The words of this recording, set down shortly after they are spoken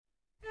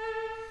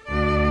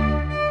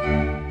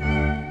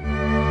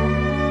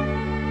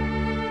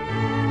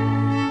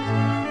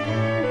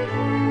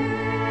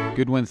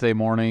Good Wednesday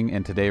morning,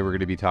 and today we're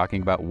going to be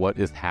talking about what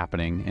is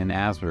happening in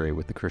Asbury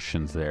with the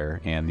Christians there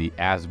and the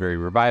Asbury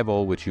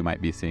revival, which you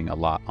might be seeing a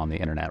lot on the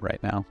internet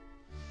right now.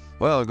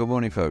 Well, good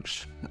morning,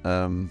 folks.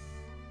 I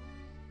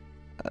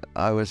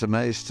was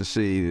amazed to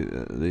see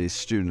the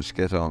students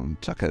get on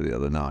Tucker the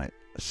other night.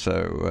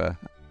 So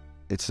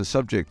it's a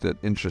subject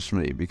that interests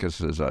me because,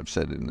 as I've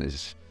said in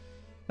this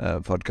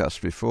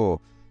podcast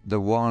before, the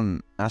one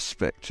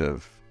aspect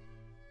of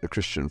the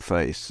Christian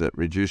faith that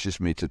reduces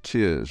me to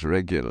tears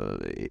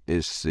regularly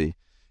is the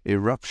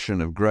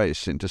eruption of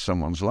grace into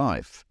someone's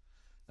life,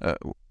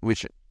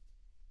 which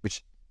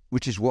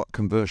is what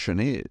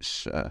conversion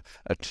is, a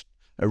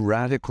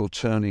radical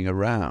turning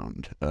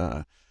around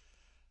that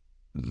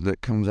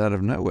comes out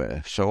of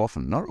nowhere so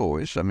often. Not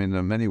always. I mean,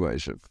 there are many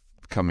ways of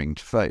coming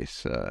to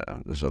faith.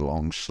 There's a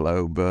long,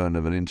 slow burn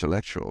of an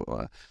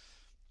intellectual.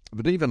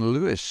 But even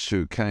Lewis,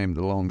 who came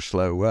the long,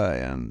 slow way,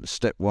 and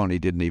step one he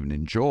didn't even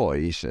enjoy,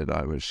 he said,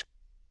 I was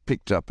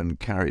picked up and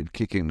carried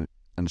kicking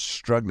and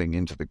struggling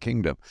into the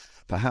kingdom.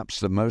 Perhaps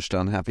the most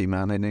unhappy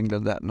man in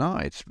England that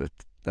night, but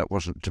that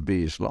wasn't to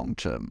be his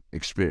long-term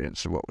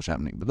experience of what was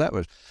happening. But that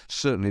was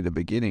certainly the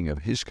beginning of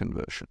his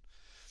conversion.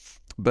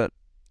 But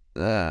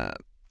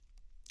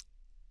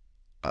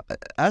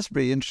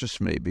Asbury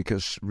interests me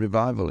because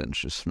revival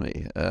interests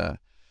me.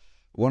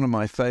 One of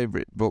my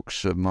favourite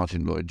books of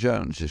Martin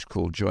Lloyd-Jones is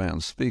called Joy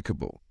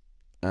Unspeakable.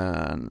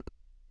 And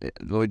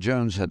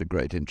Lloyd-Jones had a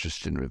great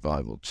interest in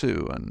revival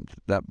too, and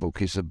that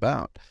book is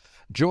about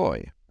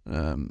joy,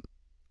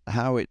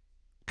 how it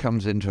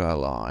comes into our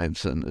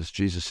lives, and as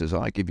Jesus says,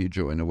 I give you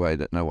joy in a way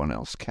that no one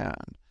else can.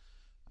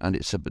 And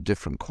it's of a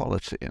different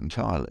quality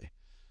entirely.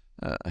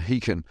 He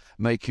can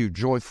make you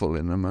joyful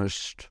in the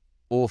most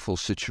awful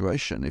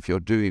situation. If you're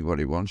doing what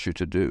he wants you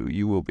to do,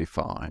 you will be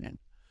fine.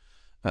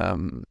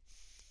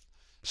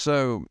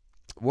 So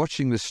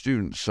watching the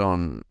students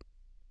on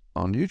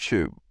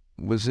YouTube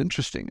was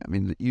interesting. I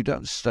mean, you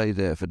don't stay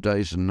there for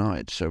days and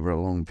nights over a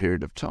long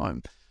period of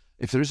time.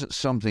 If there isn't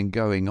something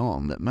going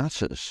on that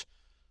matters,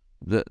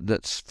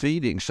 that's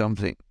feeding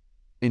something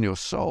in your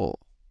soul,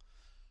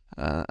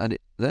 they're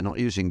not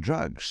using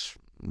drugs.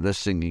 They're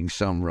singing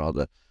some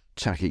rather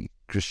tacky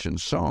Christian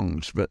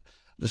songs, but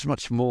there's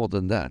much more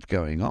than that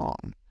going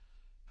on.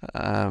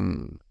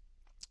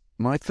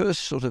 My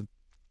first sort of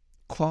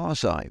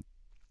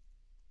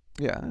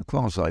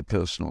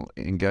quasi-personal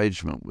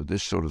engagement with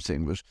this sort of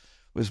thing was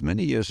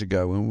many years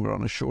ago when we were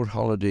on a short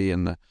holiday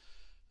in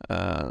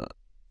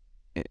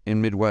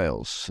mid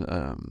Wales,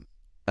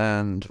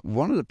 and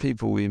one of the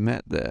people we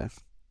met there,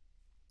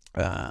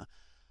 her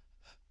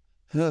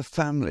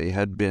family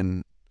had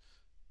been,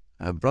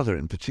 her brother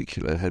in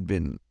particular, had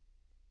been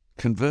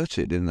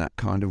converted in that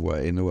kind of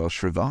way in the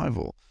Welsh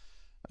revival.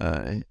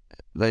 They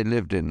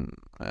lived in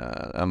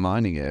a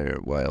mining area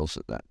of Wales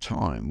at that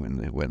time when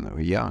they were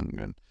young,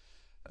 and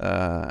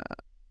a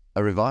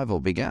revival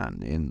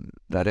began in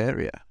that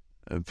area.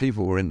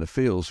 People were in the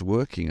fields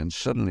working and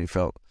suddenly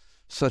felt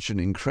such an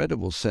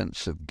incredible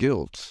sense of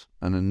guilt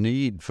and a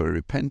need for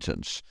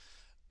repentance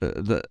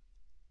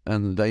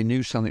and they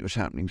knew something was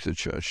happening to the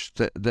church.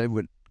 They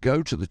would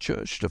go to the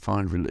church to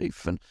find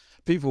relief, and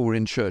people were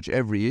in church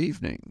every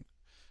evening.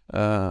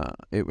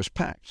 It was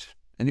packed.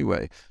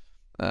 Anyway,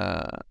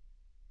 I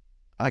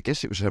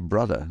guess it was her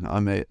brother.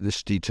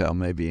 This detail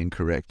may be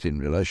incorrect in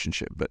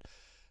relationship, but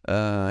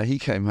he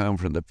came home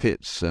from the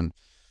pits and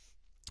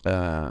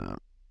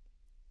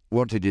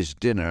wanted his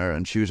dinner,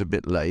 and she was a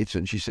bit late,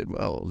 and she said,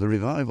 well, the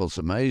revival's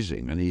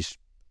amazing, and he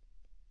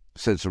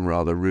said some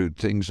rather rude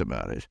things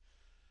about it.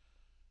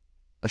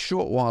 A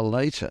short while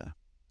later,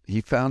 he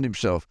found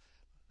himself,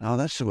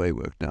 that's the way it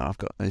worked now,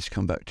 it's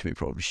come back to me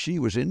probably. She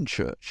was in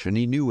church, and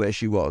he knew where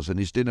she was, and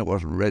his dinner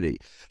wasn't ready,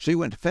 so he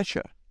went to fetch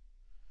her,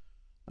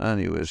 and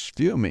he was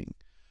fuming,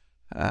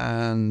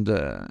 and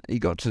he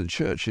got to the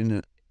church.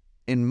 In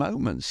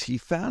moments, he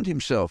found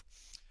himself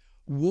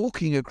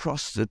walking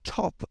across the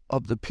top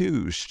of the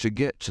pews to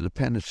get to the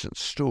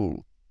penitent's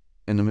stool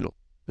in the middle,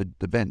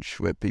 the bench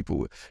where people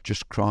were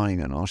just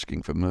crying and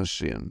asking for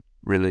mercy and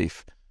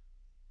relief.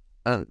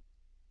 And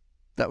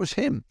that was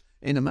him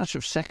in a matter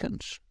of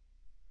seconds.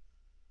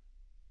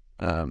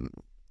 And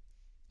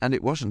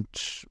it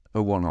wasn't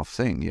a one-off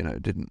thing,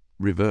 it didn't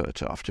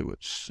revert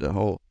afterwards. The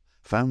whole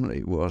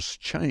family was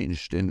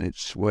changed in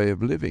its way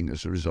of living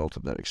as a result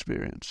of that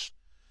experience.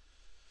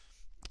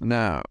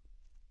 Now,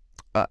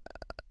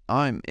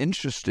 I'm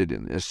interested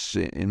in this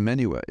in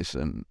many ways,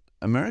 and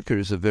America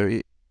is a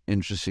very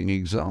interesting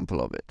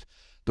example of it.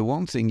 The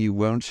one thing you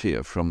won't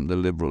hear from the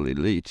liberal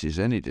elite is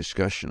any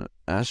discussion at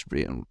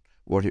Asbury and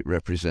what it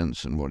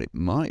represents and what it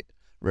might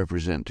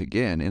represent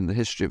again in the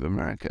history of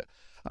America.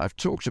 I've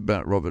talked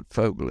about Robert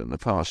Fogel in the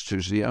past,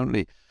 who's the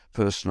only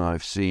person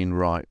I've seen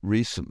write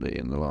recently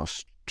in the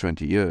last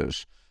 20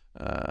 years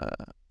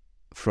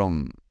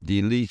from the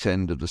elite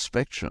end of the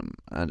spectrum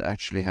and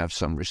actually have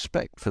some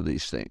respect for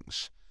these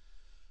things.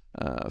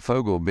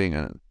 Fogel being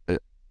an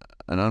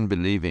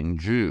unbelieving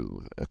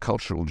Jew, a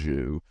cultural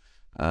Jew,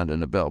 and a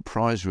Nobel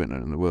Prize winner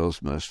in the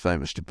world's most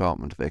famous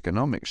department of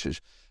economics is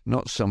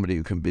not somebody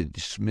who can be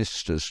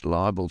dismissed as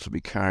liable to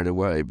be carried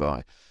away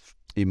by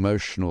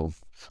emotional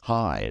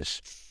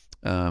highs.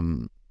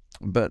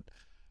 But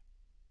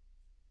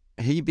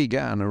he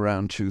began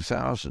around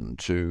 2000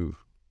 to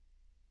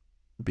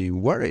be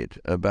worried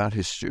about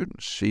his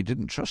students. He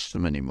didn't trust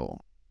them anymore.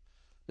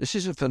 This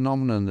is a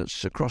phenomenon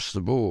that's across the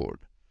board.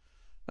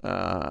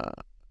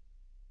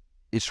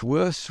 It's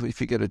worth, if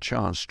you get a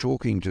chance,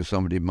 talking to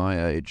somebody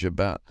my age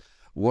about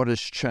what has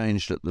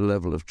changed at the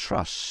level of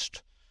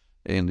trust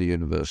in the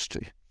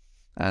university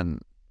and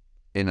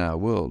in our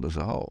world as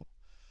a whole.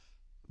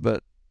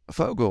 But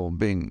Fogel,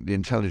 being the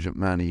intelligent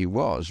man he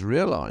was,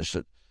 realized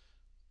that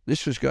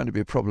this was going to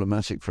be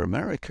problematic for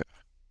America.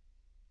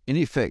 In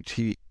effect,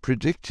 he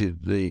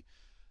predicted the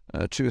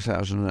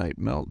 2008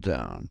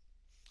 meltdown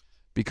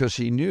because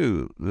he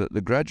knew that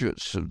the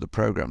graduates of the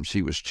programs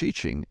he was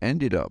teaching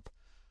ended up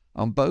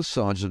on both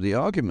sides of the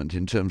argument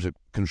in terms of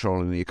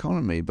controlling the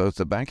economy, both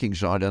the banking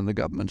side and the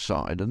government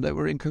side, and they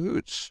were in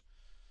cahoots.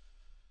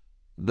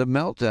 The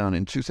meltdown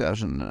in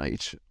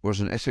 2008 was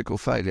an ethical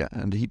failure,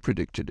 and he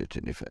predicted it,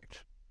 in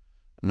effect.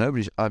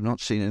 I've not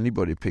seen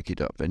anybody pick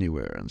it up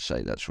anywhere and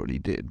say that's what he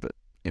did, but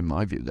in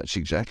my view, that's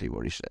exactly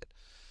what he said.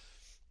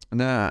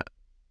 Now,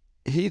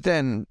 he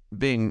then,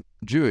 being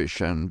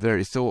Jewish and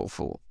very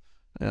thoughtful,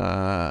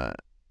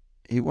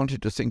 he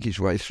wanted to think his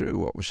way through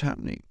what was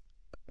happening.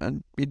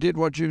 And he did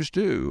what Jews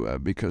do,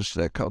 because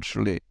they're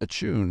culturally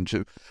attuned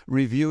to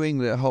reviewing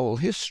their whole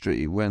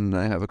history when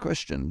they have a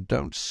question.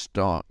 Don't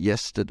start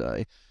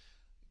yesterday.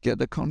 Get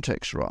the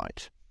context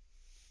right.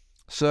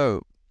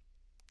 So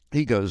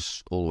he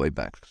goes all the way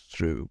back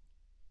through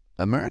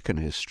American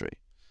history.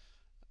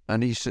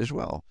 And he says,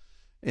 well,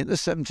 in the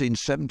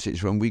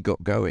 1770s, when we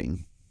got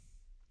going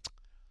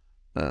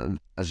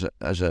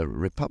as a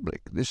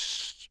republic,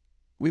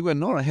 we were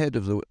not ahead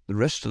of the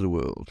rest of the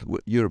world,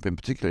 Europe in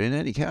particular, in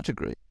any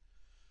category.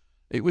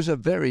 It was a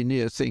very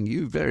near thing.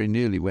 You very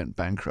nearly went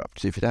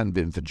bankrupt. If it hadn't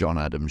been for John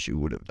Adams, you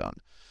would have done.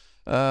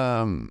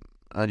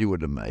 And you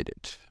would have made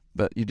it.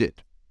 But you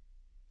did.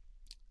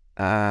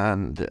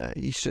 And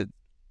he said,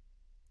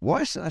 why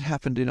has that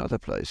happened in other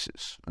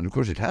places? And of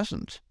course it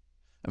hasn't.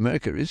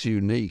 America is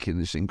unique in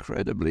this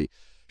incredibly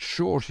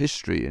short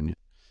history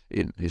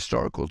in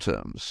historical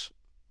terms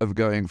of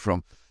going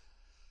from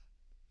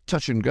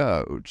touch and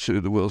go to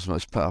the world's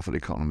most powerful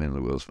economy and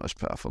the world's most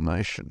powerful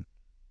nation.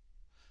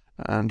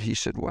 And he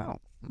said, well,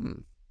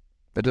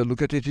 better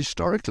look at it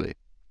historically.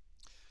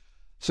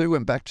 So he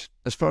went back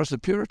as far as the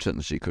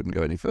Puritans. He couldn't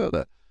go any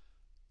further.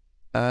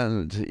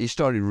 And he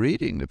started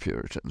reading the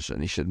Puritans,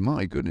 and he said,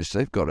 my goodness,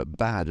 they've got a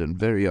bad and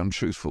very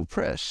untruthful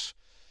press.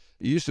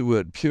 He used the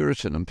word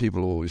Puritan, and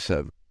people always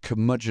have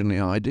curmudgeonly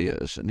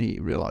ideas, and he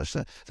realized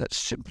that that's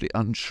simply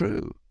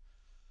untrue.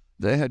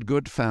 They had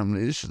good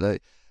families.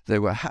 They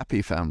were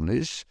happy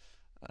families.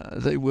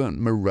 They weren't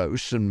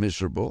morose and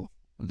miserable.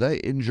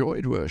 They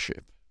enjoyed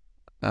worship.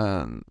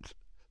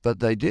 But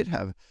they did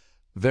have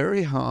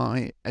very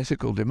high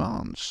ethical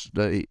demands.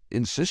 They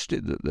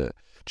insisted that their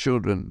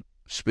children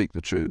speak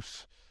the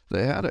truth.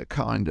 They had a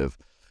kind of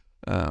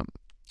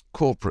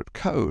corporate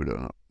code,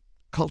 or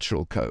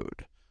cultural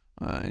code.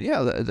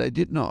 They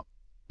did not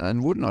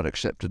and would not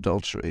accept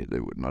adultery. They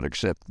would not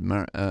accept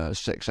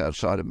sex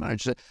outside of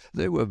marriage.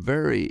 They were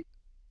very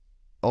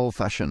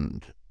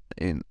old-fashioned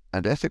and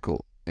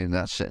ethical in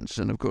that sense.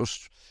 And of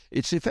course,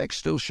 its effect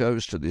still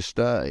shows to this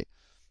day.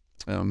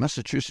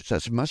 Massachusetts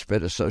has much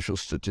better social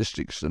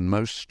statistics than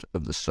most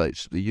of the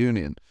states of the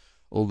Union,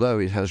 although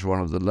it has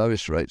one of the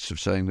lowest rates of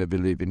saying they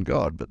believe in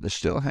God, but they're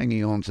still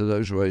hanging on to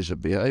those ways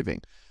of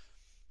behaving.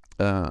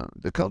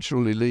 The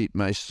cultural elite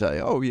may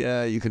say, oh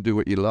yeah, you can do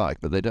what you like,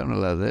 but they don't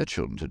allow their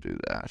children to do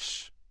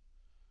that.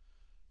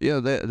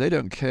 They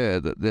don't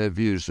care that their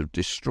views have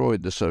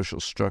destroyed the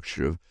social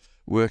structure of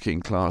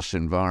working class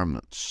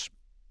environments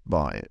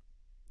by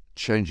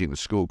changing the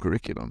school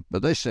curriculum,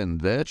 but they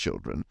send their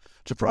children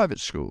to private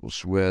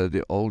schools where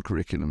the old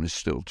curriculum is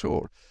still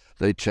taught.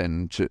 They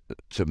tend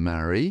to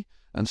marry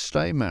and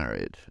stay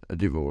married. A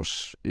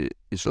divorce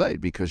is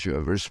late because you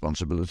have a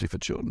responsibility for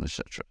children,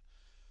 etc.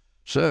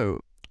 So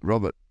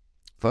Robert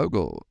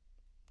Fogel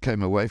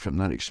came away from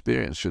that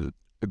experience with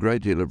a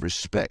great deal of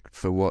respect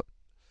for what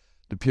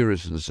the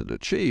Puritans had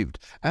achieved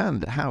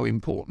and how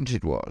important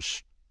it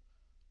was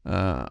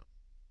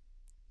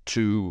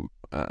to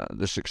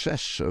the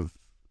success of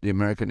the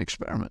American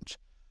experiment.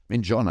 I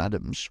mean, John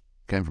Adams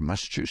came from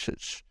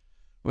Massachusetts,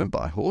 went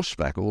by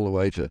horseback all the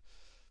way to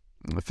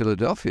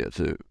Philadelphia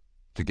to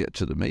get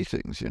to the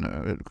meetings,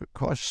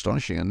 quite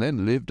astonishing, and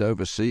then lived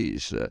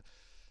overseas,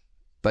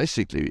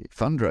 basically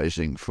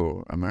fundraising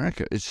for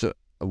America. It's a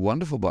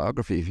wonderful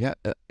biography.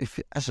 If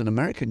as an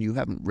American you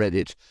haven't read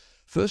it,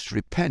 first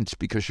repent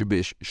because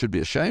you should be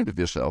ashamed of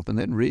yourself, and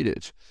then read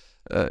it.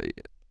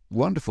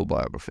 Wonderful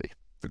biography.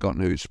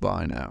 Forgotten who it's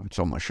by now. It's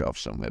on my shelf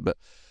somewhere, but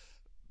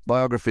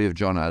biography of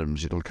John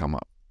Adams, it'll come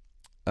up.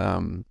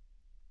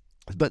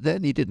 But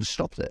then he didn't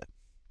stop there.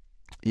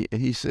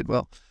 He said,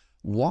 well,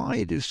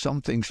 why do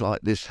some things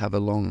like this have a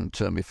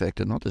long-term effect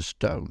and others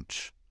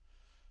don't?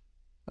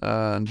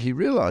 And he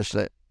realized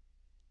that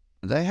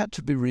they had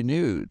to be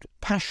renewed.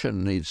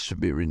 Passion needs to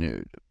be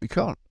renewed. We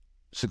can't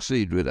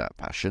succeed without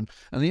passion.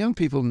 And the young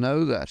people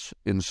know that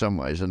in some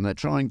ways, and they're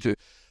trying to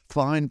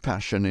find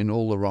passion in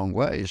all the wrong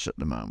ways at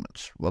the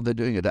moment. What they're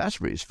doing at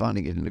Asbury is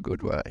finding it in a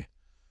good way,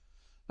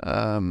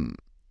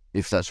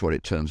 if that's what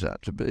it turns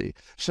out to be.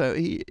 So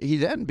he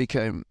then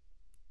became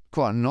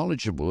quite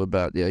knowledgeable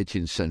about the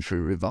 18th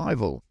century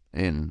revival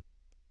in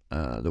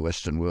the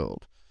Western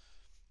world.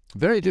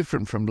 Very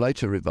different from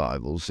later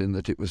revivals in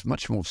that it was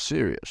much more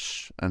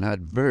serious and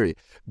had very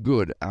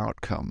good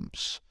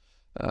outcomes.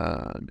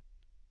 The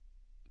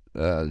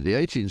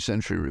 18th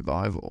century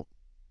revival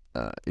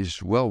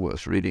is well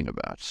worth reading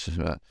about.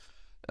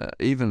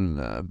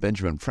 Even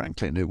Benjamin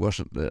Franklin, who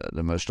wasn't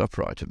the most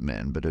upright of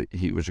men, but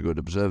he was a good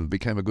observer,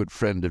 became a good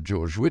friend of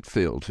George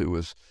Whitefield, who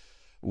was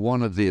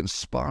one of the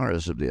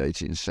inspirers of the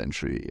 18th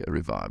century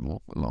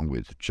revival, along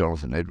with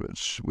Jonathan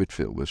Edwards.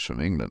 Whitefield was from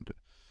England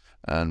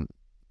and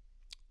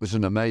was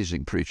an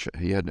amazing preacher.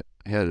 He had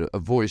a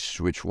voice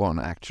which one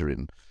actor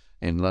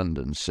in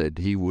London said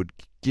he would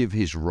give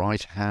his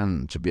right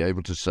hand to be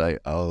able to say,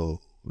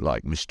 "Oh,"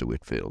 like Mr.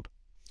 Whitefield.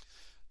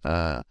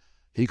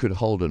 He could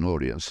hold an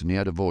audience, and he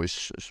had a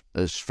voice,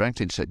 as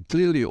Franklin said,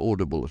 clearly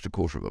audible at a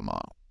quarter of a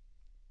mile.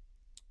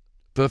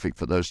 Perfect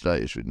for those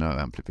days with no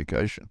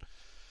amplification.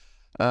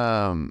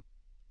 And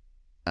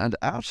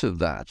out of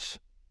that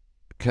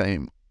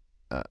came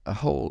a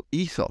whole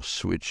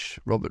ethos which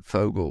Robert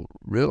Fogel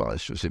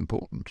realized was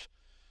important.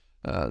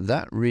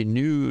 That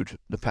renewed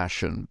the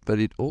passion, but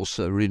it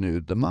also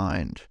renewed the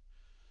mind.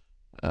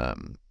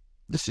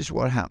 This is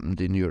what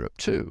happened in Europe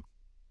too.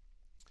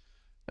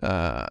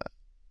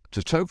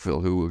 De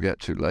Tocqueville, who we'll get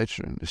to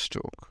later in this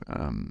talk,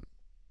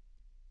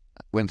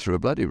 went through a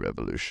bloody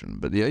revolution,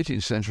 but the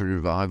 18th century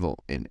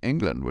revival in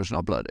England was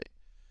not bloody.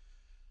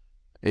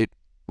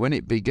 When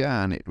it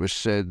began, it was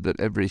said that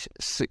every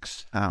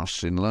sixth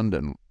house in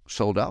London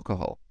sold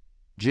alcohol,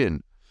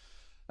 gin,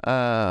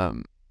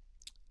 and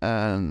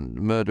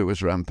murder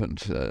was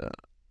rampant.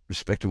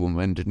 Respectable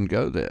men didn't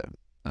go there.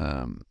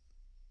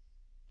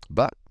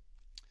 But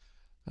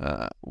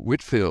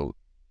Whitefield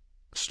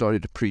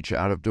started to preach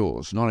out of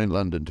doors, not in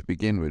London to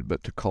begin with,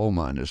 but to coal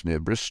miners near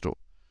Bristol,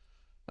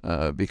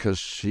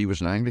 because he was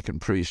an Anglican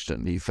priest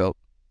and he felt,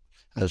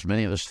 as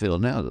many of us feel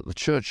now, that the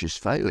church is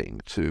failing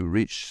to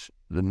reach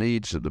the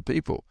needs of the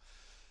people.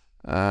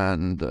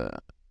 And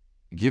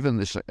given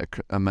this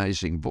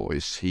amazing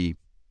voice, he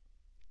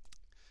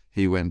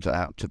went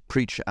out to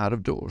preach out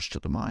of doors to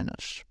the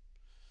miners.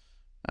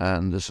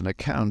 And there's an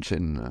account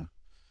in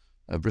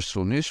a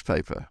Bristol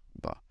newspaper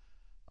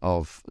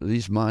of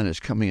these miners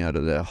coming out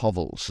of their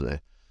hovels,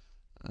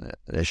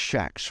 their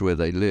shacks where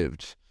they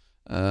lived,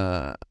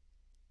 and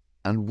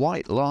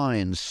white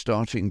lines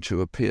starting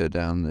to appear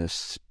down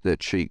their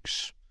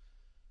cheeks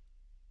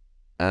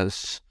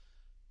as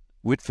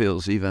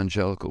Whitefield's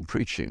evangelical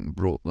preaching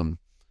brought them,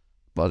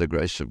 by the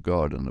grace of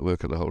God and the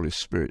work of the Holy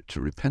Spirit,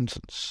 to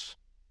repentance,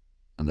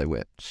 and they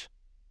wept.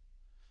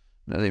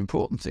 Now, the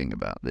important thing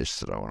about this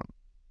that I want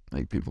to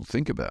make people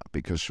think about,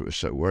 because we're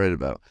so worried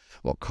about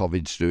what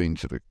COVID's doing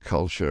to the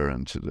culture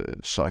and to the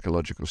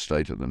psychological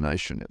state of the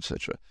nation,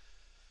 etc.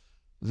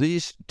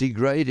 These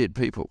degraded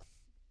people,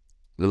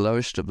 the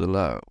lowest of the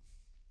low,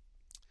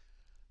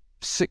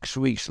 6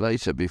 weeks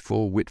later,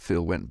 before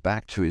Whitefield went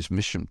back to his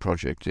mission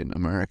project in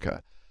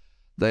America,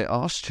 they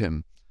asked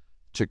him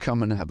to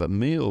come and have a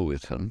meal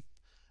with them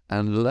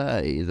and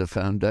lay the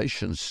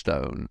foundation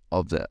stone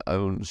of their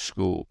own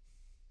school.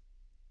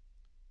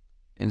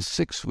 In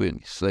 6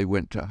 weeks, they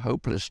went to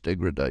hopeless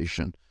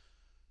degradation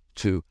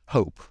to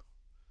hope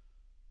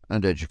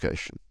and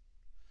education.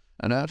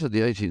 And out of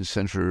the 18th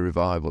century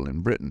revival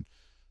in Britain,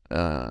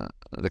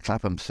 the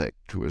Clapham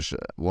sect was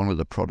one of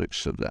the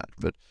products of that.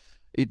 But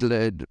it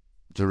led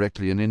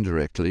directly and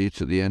indirectly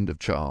to the end of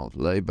child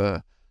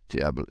labour.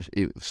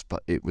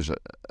 It was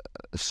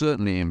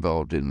certainly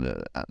involved in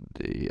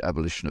the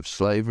abolition of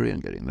slavery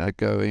and getting that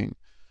going,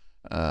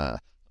 the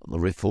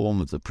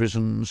reform of the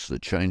prisons, the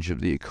change of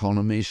the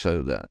economy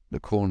so that the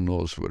Corn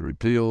Laws were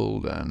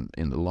repealed, and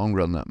in the long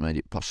run that made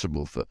it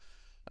possible for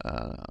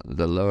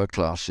the lower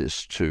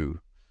classes to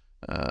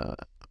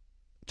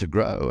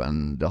grow,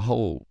 and the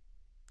whole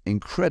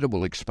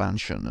incredible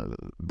expansion of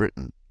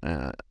Britain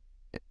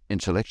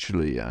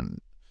intellectually and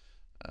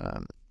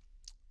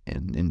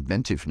in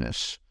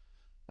inventiveness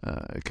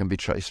can be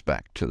traced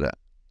back to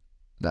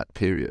that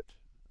period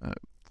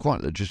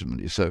quite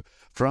legitimately. So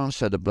France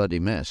had a bloody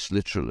mess,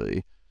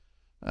 literally,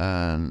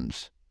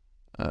 and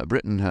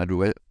Britain had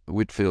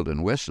Whitefield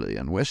and Wesley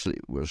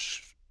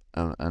was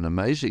an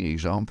amazing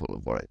example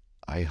of what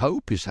I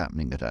hope is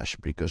happening at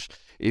Asbury, because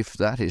if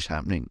that is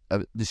happening,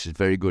 this is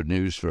very good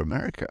news for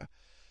America.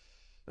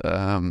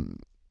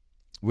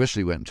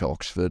 Wesley went to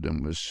Oxford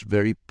and was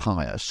very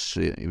pious.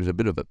 He was a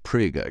bit of a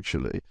prig,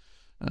 actually.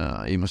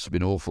 He must have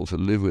been awful to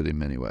live with in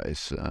many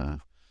ways,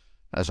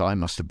 as I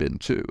must have been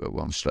too at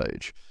one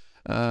stage.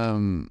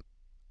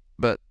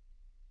 But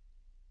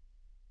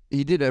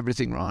he did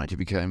everything right. He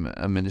became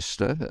a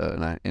minister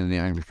in the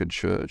Anglican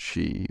Church.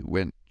 He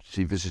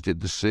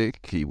visited the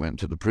sick. He went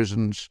to the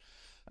prisons.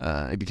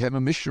 He became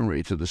a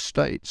missionary to the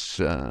States,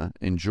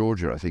 in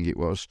Georgia, I think it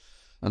was.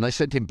 And they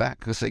sent him back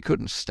because they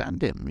couldn't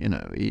stand him.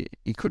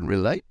 He couldn't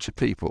relate to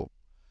people.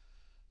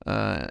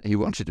 He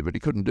wanted to, but he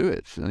couldn't do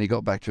it. And he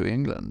got back to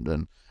England.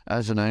 And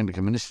as an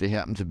Anglican minister, he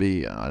happened to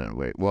be, I don't know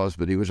where it was,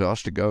 but he was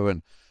asked to go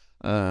and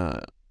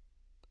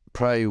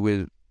pray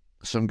with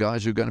some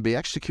guys who were going to be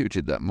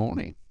executed that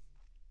morning.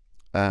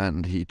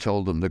 And he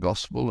told them the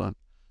gospel, and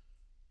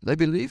they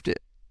believed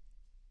it.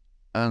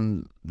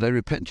 And they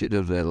repented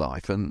of their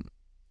life, and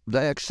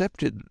they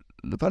accepted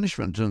the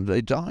punishment, and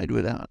they died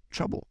without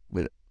trouble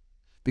with it,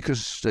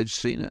 because they'd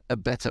seen a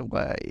better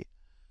way.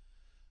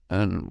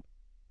 And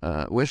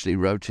Wesley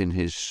wrote in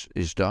his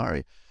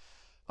diary,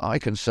 "I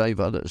can save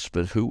others,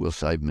 but who will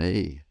save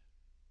me?"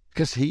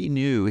 Because he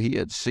knew he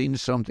had seen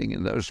something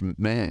in those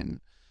men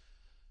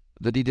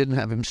that he didn't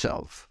have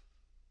himself.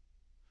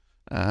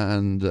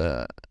 And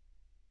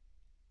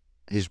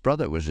his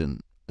brother was in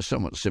a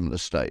somewhat similar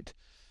state,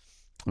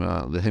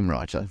 the hymn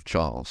writer,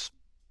 Charles.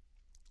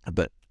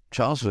 But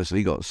Charles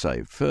Wesley got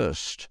saved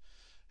first.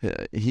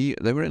 They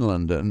were in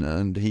London,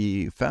 and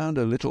he found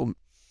a little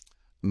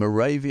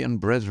Moravian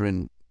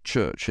Brethren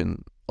church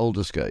in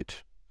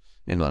Aldersgate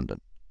in London.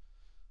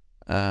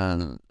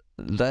 And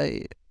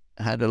they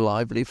had a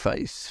lively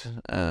faith,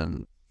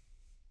 and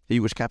he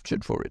was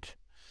captured for it,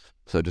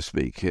 so to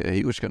speak.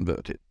 He was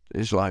converted.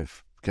 His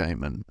life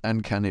came,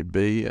 and Can It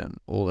Be, and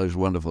all those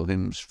wonderful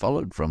hymns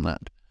followed from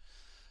that.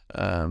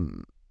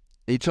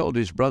 He told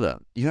his brother,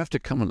 "You have to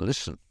come and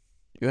listen.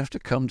 You have to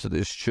come to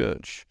this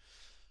church."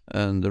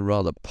 And the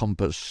rather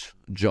pompous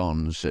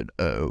John said,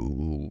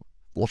 "Oh,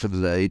 what have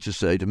they to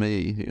say to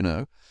me?"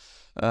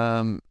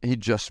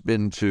 He'd just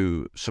been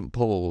to St.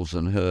 Paul's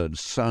and heard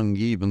sung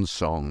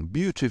evensong,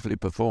 beautifully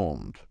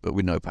performed, but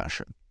with no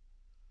passion.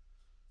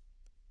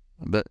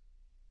 But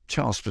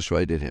Charles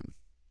persuaded him,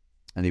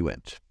 and he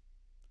went.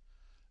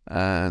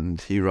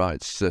 And he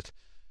writes that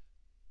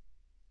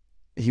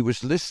he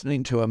was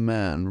listening to a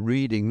man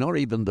reading not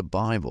even the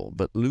Bible,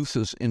 but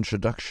Luther's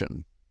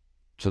introduction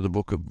to the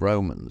book of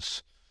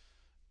Romans,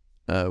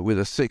 with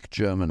a thick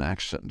German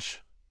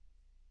accent.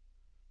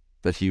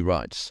 But he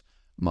writes,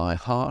 "My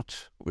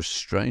heart was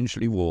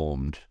strangely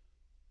warmed,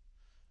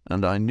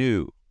 and I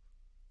knew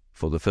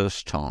for the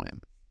first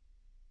time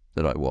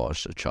that I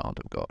was a child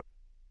of God."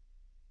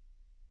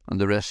 And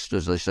the rest,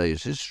 as they say,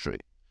 is history.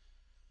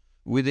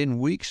 Within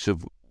weeks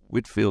of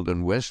Whitefield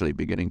and Wesley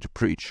beginning to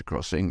preach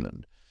across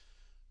England,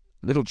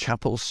 little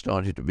chapels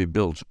started to be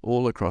built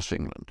all across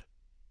England.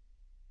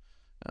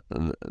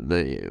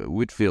 The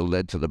Whitefield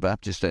led to the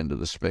Baptist end of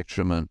the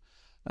spectrum,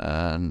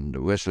 and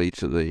Wesley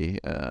to the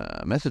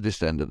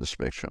Methodist end of the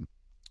spectrum.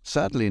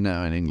 Sadly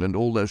now in England,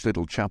 all those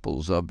little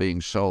chapels are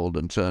being sold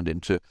and turned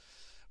into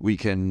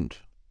weekend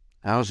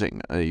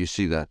housing. You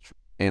see that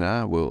in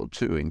our world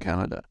too, in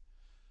Canada.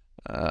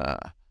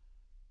 But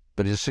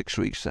in 6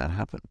 weeks that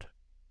happened.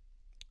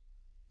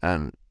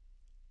 And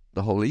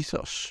the whole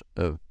ethos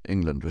of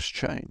England was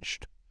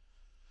changed.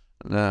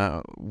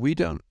 Now, we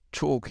don't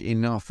talk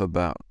enough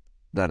about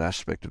that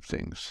aspect of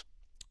things,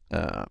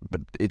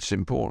 but it's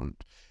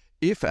important.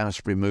 If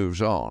Asbury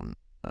moves on,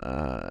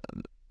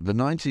 the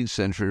 19th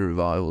century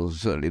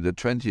revivals, certainly the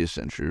 20th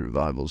century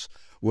revivals,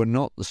 were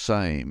not the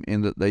same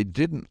in that they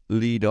didn't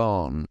lead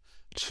on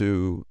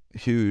to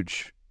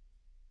huge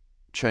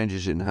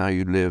changes in how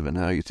you live and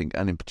how you think,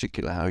 and in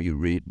particular how you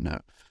read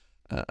now,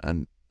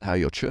 and how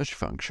your church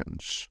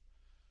functions.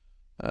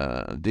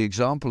 The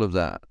example of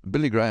that,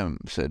 Billy Graham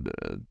said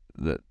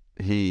that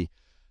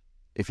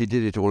if he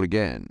did it all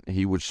again,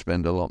 he would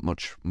spend a lot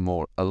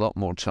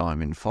more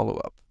time in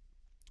follow-up.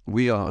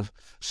 We are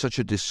such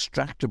a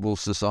distractible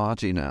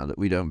society now that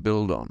we don't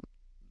build on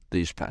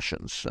these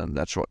passions, and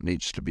that's what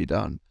needs to be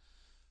done.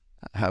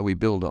 How we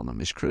build on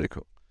them is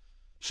critical.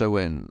 So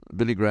when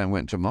Billy Graham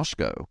went to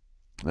Moscow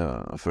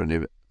for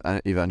an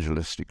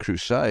evangelistic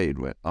crusade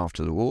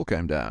after the wall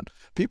came down,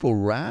 people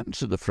ran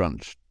to the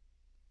front,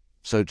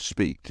 so to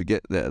speak, to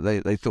get there.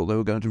 They thought they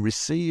were going to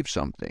receive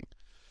something.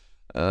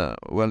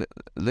 Well,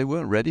 they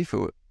weren't ready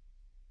for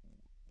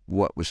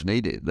what was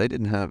needed. They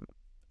didn't have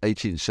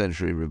 18th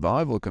century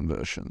revival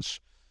conversions,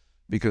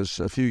 because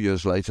a few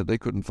years later they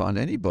couldn't find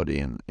anybody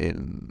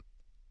in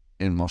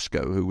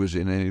Moscow who was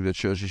in any of the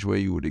churches where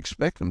you would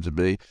expect them to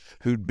be,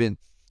 who'd been,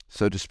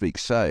 so to speak,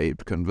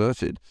 saved,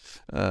 converted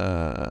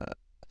at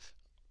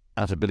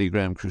a Billy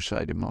Graham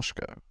crusade in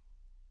Moscow.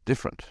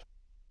 Different.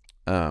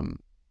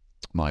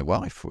 My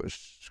wife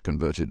was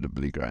converted to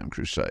Billy Graham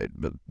crusade,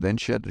 but then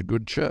she had a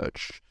good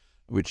church,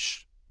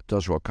 which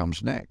does what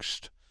comes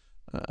next.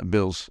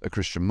 Builds a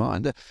Christian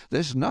mind.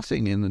 There's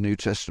nothing in the New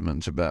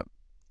Testament about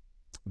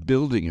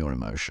building your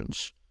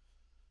emotions.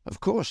 Of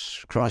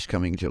course, Christ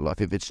coming into your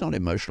life, if it's not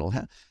emotional,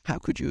 how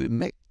could you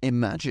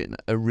imagine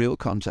a real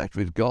contact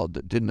with God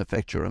that didn't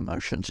affect your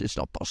emotions? It's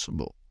not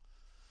possible.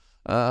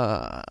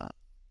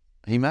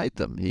 He made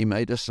them. He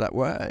made us that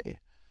way.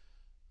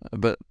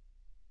 But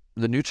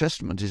the New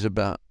Testament is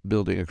about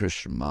building a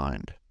Christian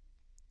mind.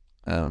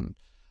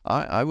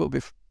 I will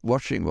be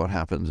watching what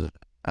happens at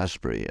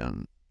Asbury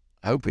and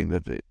hoping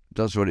that it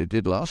does what it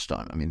did last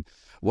time. I mean,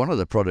 one of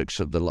the products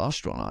of the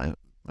last one,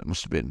 it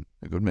must have been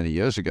a good many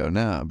years ago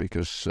now,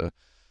 because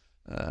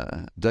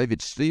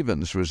David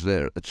Stevens was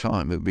there at the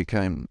time, who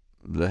became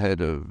the head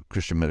of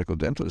Christian Medical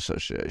Dental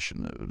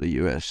Association of the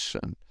US,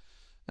 and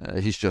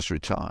he's just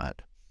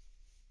retired.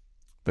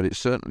 But it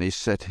certainly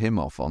set him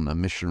off on a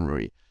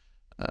missionary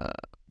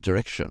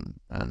direction,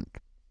 and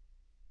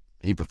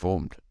he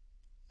performed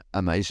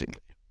amazingly.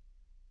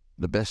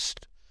 The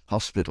best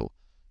hospital,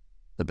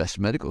 the best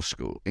medical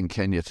school in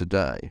Kenya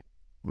today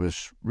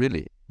was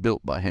really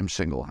built by him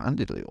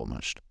single-handedly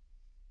almost.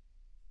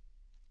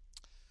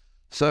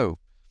 So,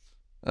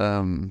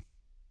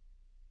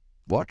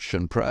 watch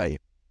and pray.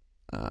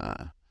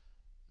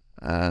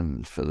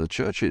 And for the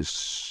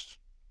churches,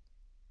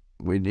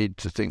 we need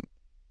to think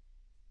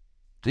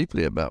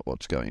deeply about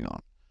what's going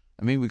on.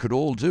 I mean, we could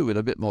all do with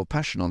a bit more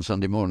passion on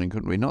Sunday morning,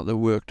 couldn't we? Not the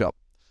worked-up,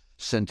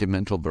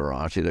 sentimental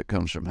variety that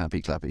comes from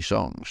happy, clappy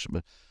songs.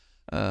 But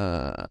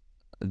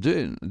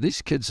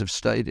these kids have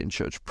stayed in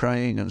church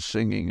praying and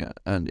singing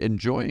and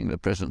enjoying the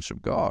presence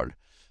of God,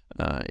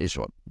 is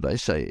what they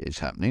say is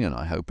happening, and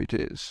I hope it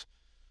is.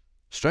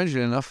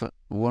 Strangely enough,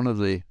 one of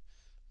the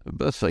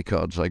birthday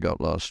cards I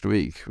got last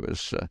week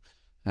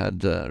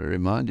had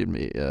reminded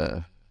me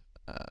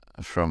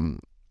from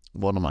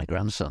one of my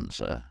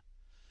grandsons.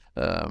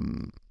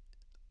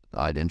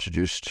 I'd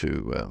introduced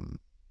to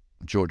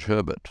George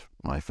Herbert,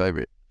 my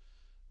favourite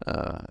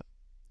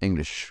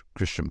English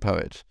Christian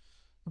poet.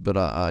 But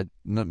I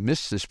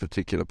missed this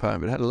particular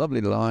poem. It had a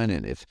lovely line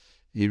in it.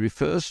 He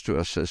refers to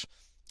us as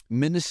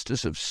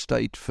ministers of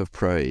state for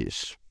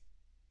praise.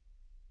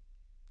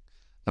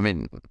 I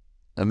mean,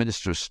 a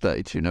minister of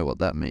state, you know what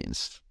that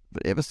means.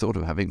 But ever thought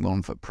of having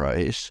one for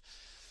praise?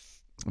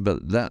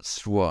 But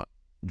that's what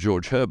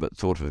George Herbert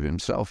thought of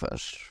himself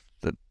as,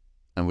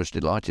 and was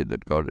delighted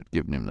that God had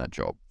given him that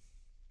job.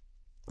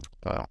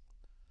 Well,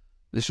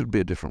 this would be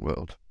a different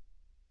world,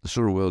 the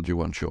sort of world you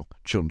want your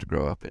children to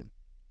grow up in.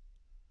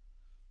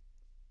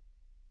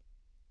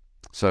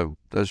 So,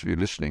 those of you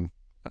listening,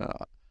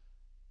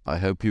 I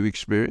hope you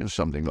experience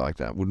something like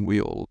that. Wouldn't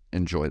we all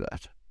enjoy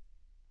that?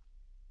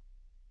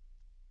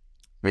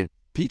 I mean,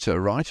 Peter,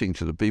 writing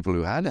to the people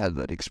who had had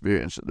that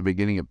experience at the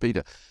beginning of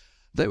Peter,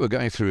 they were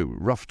going through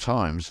rough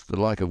times, the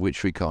like of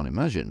which we can't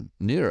imagine.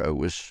 Nero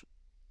was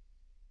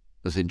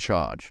in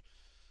charge,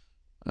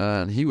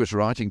 and he was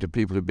writing to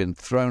people who'd been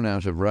thrown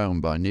out of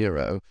Rome by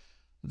Nero.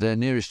 Their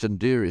nearest and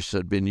dearest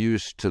had been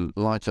used to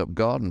light up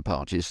garden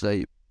parties.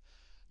 They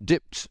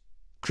dipped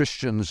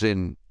Christians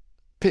in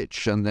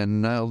pitch and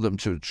then nailed them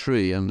to a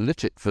tree and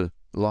lit it for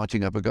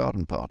lighting up a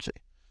garden party.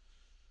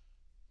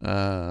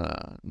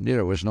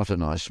 Nero was not a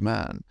nice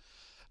man.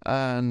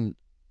 And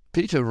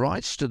Peter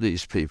writes to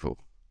these people,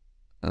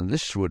 and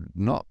this would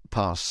not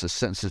pass the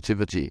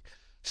sensitivity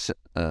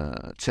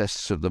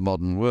tests of the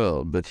modern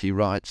world, but he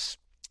writes,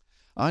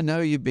 I know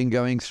you've been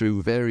going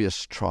through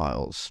various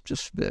trials,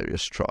 just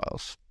various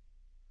trials.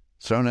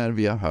 Thrown out of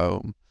your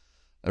home,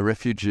 a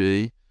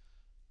refugee,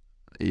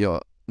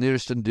 your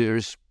nearest and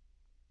dearest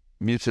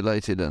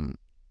mutilated and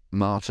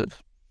martyred.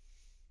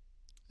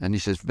 And he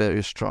says,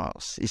 various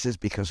trials. He says,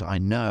 because I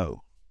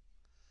know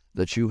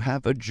that you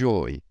have a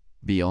joy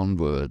beyond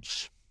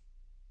words.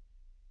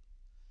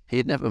 He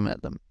had never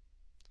met them,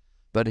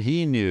 but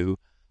he knew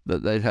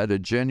that they'd had a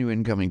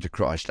genuine coming to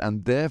Christ,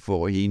 and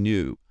therefore he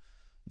knew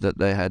that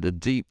they had a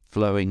deep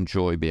flowing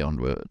joy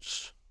beyond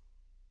words.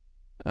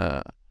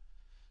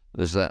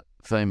 There's that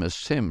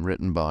famous hymn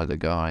written by the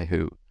guy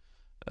who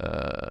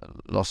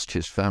lost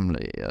his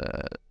family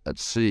at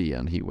sea,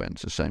 and he went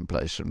to the same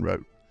place and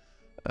wrote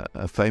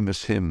a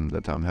famous hymn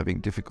that I'm having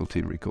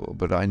difficulty to recall,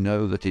 but I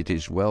know that it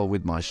is well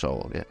with my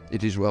soul. Yeah,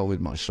 it is well with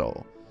my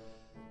soul.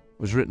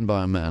 It was written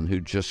by a man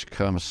who'd just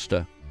cast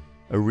a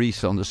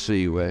wreath on the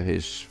sea where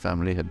his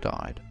family had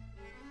died.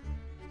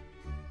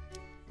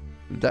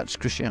 That's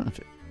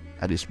Christianity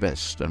at its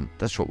best, and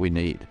that's what we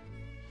need.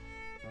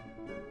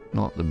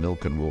 Not the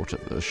milk and water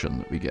version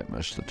that we get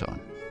most of the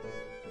time.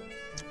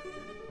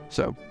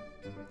 So,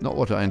 not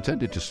what I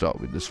intended to start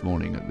with this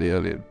morning at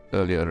the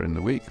earlier in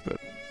the week, but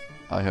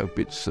I hope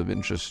it's of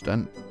interest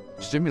and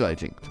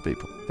stimulating to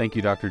people. Thank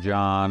you, Dr.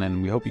 John,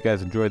 and we hope you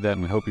guys enjoyed that,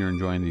 and we hope you're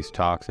enjoying these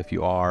talks. If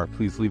you are,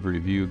 please leave a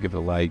review, give it a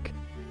like,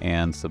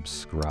 and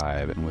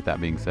subscribe. And with that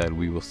being said,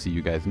 we will see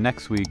you guys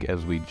next week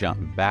as we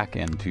jump back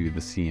into the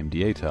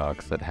CMDA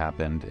talks that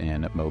happened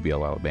in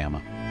Mobile, Alabama.